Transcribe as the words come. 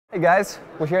Hey guys,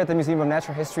 we're here at the Museum of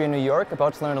Natural History in New York,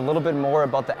 about to learn a little bit more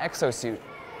about the Exosuit.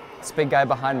 This big guy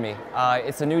behind me.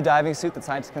 It's a new diving suit that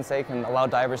scientists can say can allow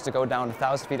divers to go down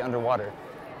 1,000 feet underwater.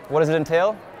 What does it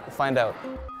entail? We'll find out.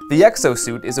 The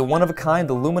Exosuit is a one-of-a-kind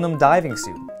aluminum diving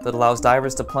suit that allows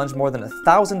divers to plunge more than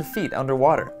 1,000 feet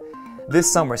underwater.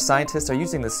 This summer, scientists are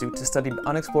using the suit to study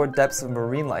unexplored depths of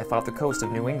marine life off the coast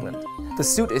of New England. The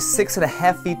suit is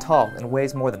 6.5 feet tall and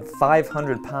weighs more than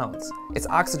 500 pounds. Its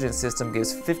oxygen system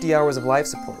gives 50 hours of life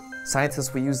support.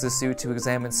 Scientists will use the suit to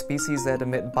examine species that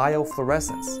emit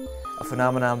biofluorescence, a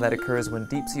phenomenon that occurs when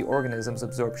deep-sea organisms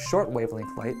absorb short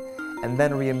wavelength light and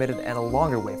then re-emit it at a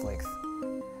longer wavelength.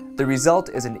 The result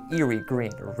is an eerie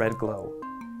green or red glow.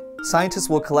 Scientists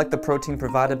will collect the protein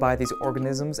provided by these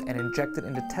organisms and inject it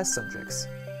into test subjects.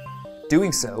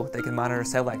 Doing so, they can monitor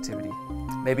cell activity,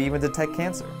 maybe even detect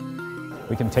cancer.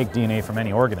 We can take DNA from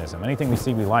any organism. Anything we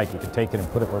see we like, we can take it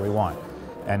and put it where we want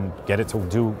and get it to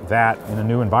do that in a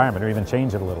new environment or even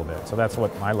change it a little bit. So that's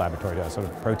what my laboratory does, sort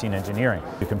of protein engineering.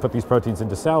 You can put these proteins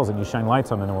into cells and you shine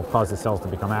lights on them and it will cause the cells to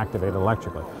become activated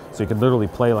electrically. So you can literally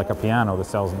play like a piano the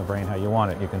cells in the brain how you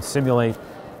want it. You can simulate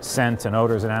scent and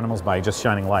odors in animals by just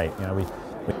shining light. You know,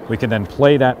 we can then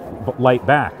play that light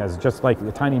back as just like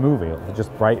a tiny movie,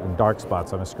 just bright and dark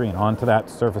spots on a screen onto that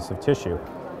surface of tissue.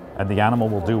 And the animal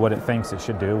will do what it thinks it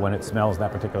should do when it smells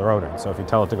that particular odor. So if you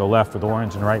tell it to go left with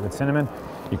orange and right with cinnamon,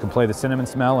 you can play the cinnamon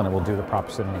smell and it will do the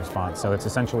proper cinnamon response. So it's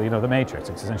essentially, the Matrix.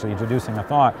 It's essentially introducing a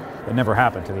thought that never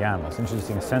happened to the animal. It's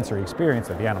introducing a sensory experience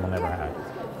that the animal never had.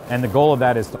 And the goal of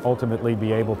that is to ultimately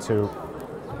be able to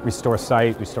restore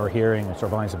sight, restore hearing, restore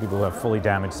volumes of people who have fully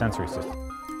damaged sensory systems.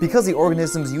 Because the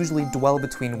organisms usually dwell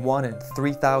between 1,000 and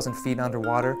 3,000 feet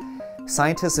underwater,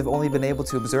 scientists have only been able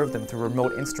to observe them through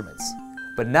remote instruments.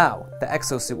 But now, the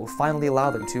exosuit will finally allow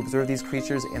them to observe these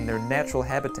creatures in their natural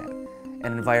habitat, an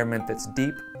environment that's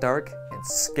deep, dark, and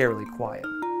scarily quiet.